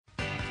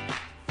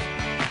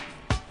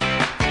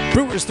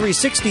Brewers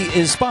 360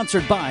 is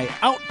sponsored by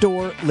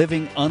Outdoor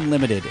Living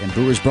Unlimited. And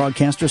Brewers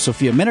broadcaster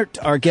Sophia Minnaert,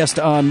 our guest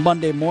on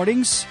Monday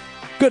mornings.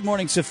 Good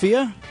morning,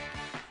 Sophia.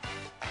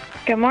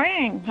 Good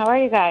morning. How are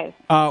you guys?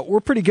 We're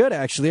pretty good,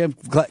 actually. I'm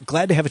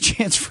glad to have a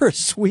chance for a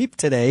sweep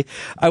today.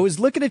 I was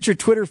looking at your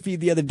Twitter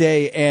feed the other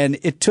day, and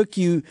it took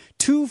you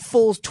 2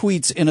 full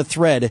tweets in a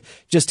thread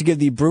just to give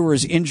the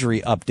Brewers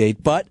injury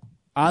update. But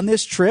on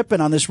this trip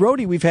and on this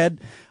roadie, we've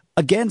had,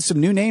 again, some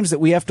new names that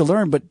we have to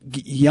learn, but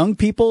young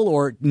people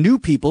or new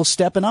people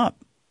stepping up.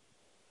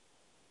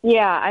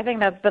 Yeah, I think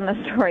that's been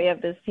the story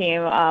of this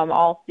team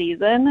all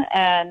season.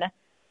 And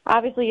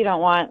obviously you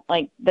don't want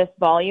this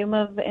volume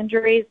of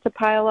injuries to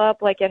pile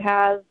up like it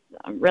has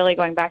really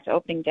going back to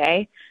opening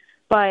day.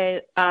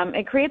 But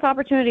it creates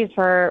opportunities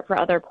for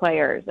other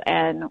players.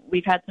 And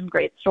we've had some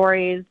great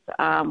stories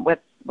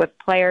with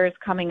players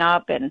coming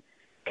up and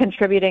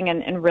contributing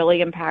in really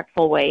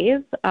impactful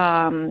ways,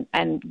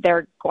 and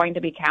they're going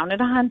to be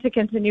counted on to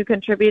continue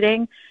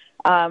contributing.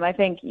 I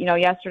think,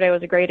 yesterday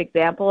was a great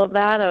example of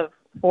that, of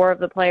 4 of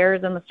the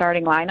players in the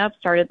starting lineup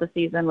started the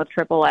season with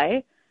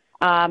AAA,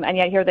 and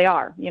yet here they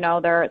are.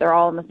 They're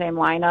all in the same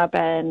lineup,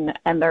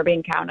 and they're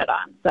being counted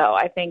on. So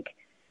I think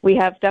we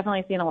have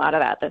definitely seen a lot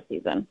of that this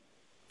season.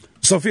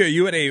 Sophia,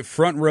 you had a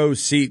front row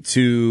seat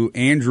to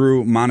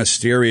Andrew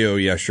Monasterio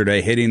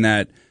yesterday, hitting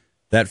that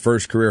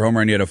first career homer,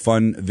 and you had a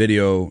fun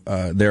video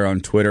there on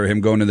Twitter, him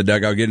going to the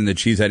dugout, getting the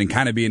cheesehead, and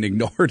kind of being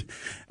ignored,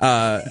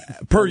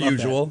 per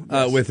usual,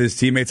 yes, with his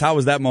teammates. How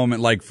was that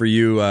moment like for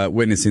you,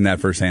 witnessing that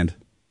firsthand?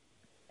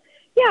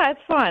 Yeah, it's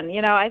fun.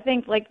 I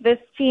think this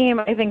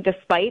team,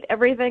 despite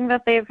everything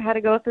that they've had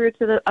to go through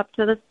up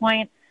to this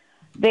point,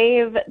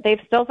 they've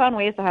still found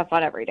ways to have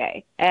fun every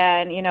day.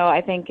 And,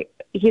 I think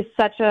he's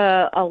such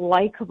a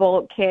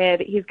likable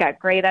kid. He's got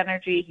great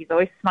energy. He's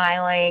always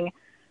smiling.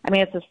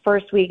 It's his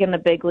first week in the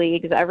big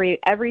leagues.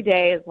 Every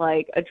day is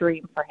like a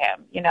dream for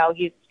him.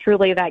 He's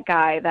truly that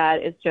guy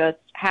that is just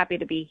happy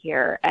to be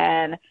here,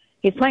 and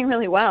he's playing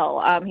really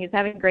well. He's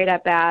having great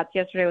at-bats.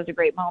 Yesterday was a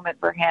great moment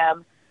for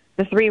him.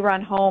 The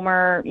 3-run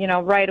homer,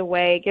 right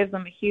away, gives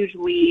them a huge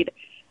lead.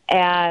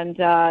 And,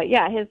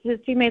 his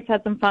teammates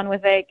had some fun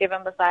with it, give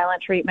him the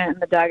silent treatment in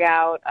the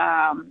dugout.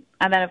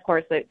 And then, of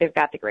course, they've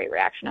got the great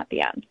reaction at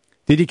the end.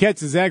 Did you catch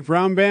the Zach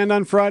Brown band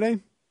on Friday?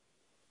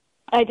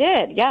 I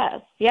did, yes.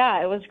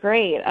 Yeah, it was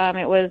great.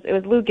 It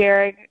was Lou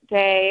Gehrig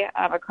Day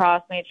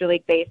across Major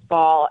League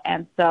Baseball,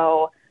 and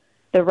so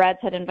the Reds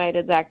had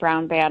invited Zach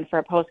Brown Band for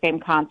a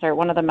post-game concert.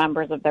 One of the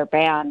members of their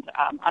band,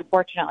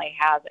 unfortunately,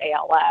 has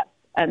ALS,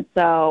 and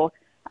so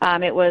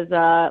it was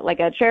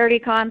a charity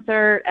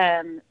concert,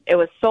 and it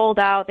was sold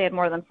out. They had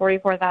more than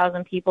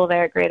 44,000 people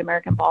there at Great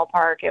American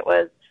Ballpark. It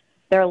was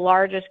their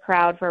largest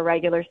crowd for a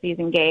regular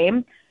season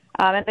game.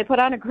 And they put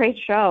on a great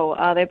show.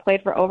 They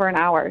played for over an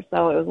hour,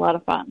 so it was a lot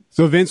of fun.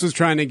 So Vince was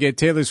trying to get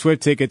Taylor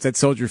Swift tickets at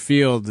Soldier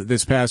Field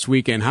this past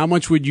weekend. How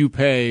much would you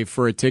pay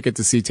for a ticket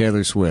to see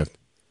Taylor Swift?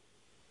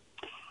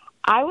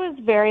 I was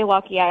very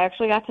lucky. I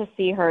actually got to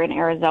see her in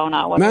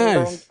Arizona when we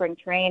were in spring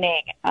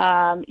training.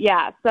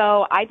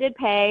 So I did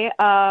pay,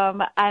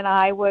 and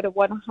I would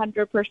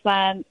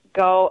 100%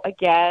 go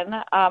again.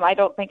 I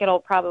don't think it'll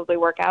probably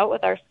work out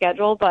with our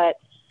schedule, but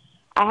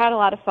I had a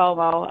lot of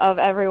FOMO of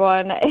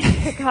everyone in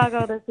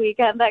Chicago this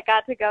weekend that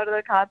got to go to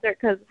the concert,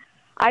 because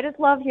I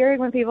just love hearing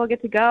when people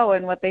get to go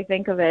and what they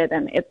think of it.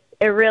 And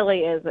it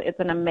really is.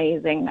 It's an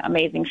amazing,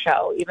 amazing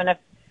show. Even if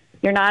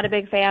you're not a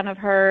big fan of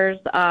hers,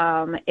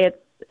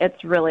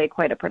 it's really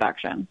quite a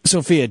production.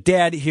 Sophia,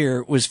 Dad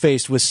here was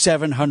faced with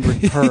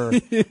 $700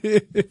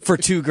 per for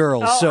 2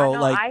 girls. Oh, so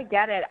no, I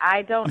get it.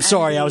 I don't. I'm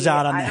sorry, I was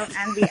out on that. I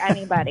don't envy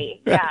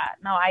anybody. Yeah,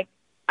 no,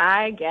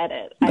 I get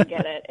it. I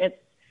get it.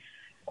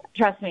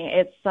 Trust me,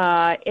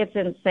 it's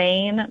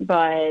insane,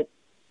 but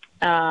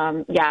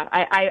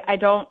I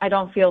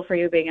don't feel for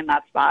you being in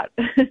that spot.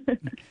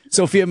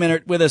 Sophia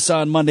Minnaert with us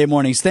on Monday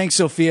mornings. Thanks,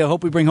 Sophia.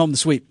 Hope we bring home the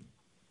sweep.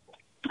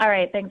 All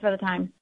right, thanks for the time.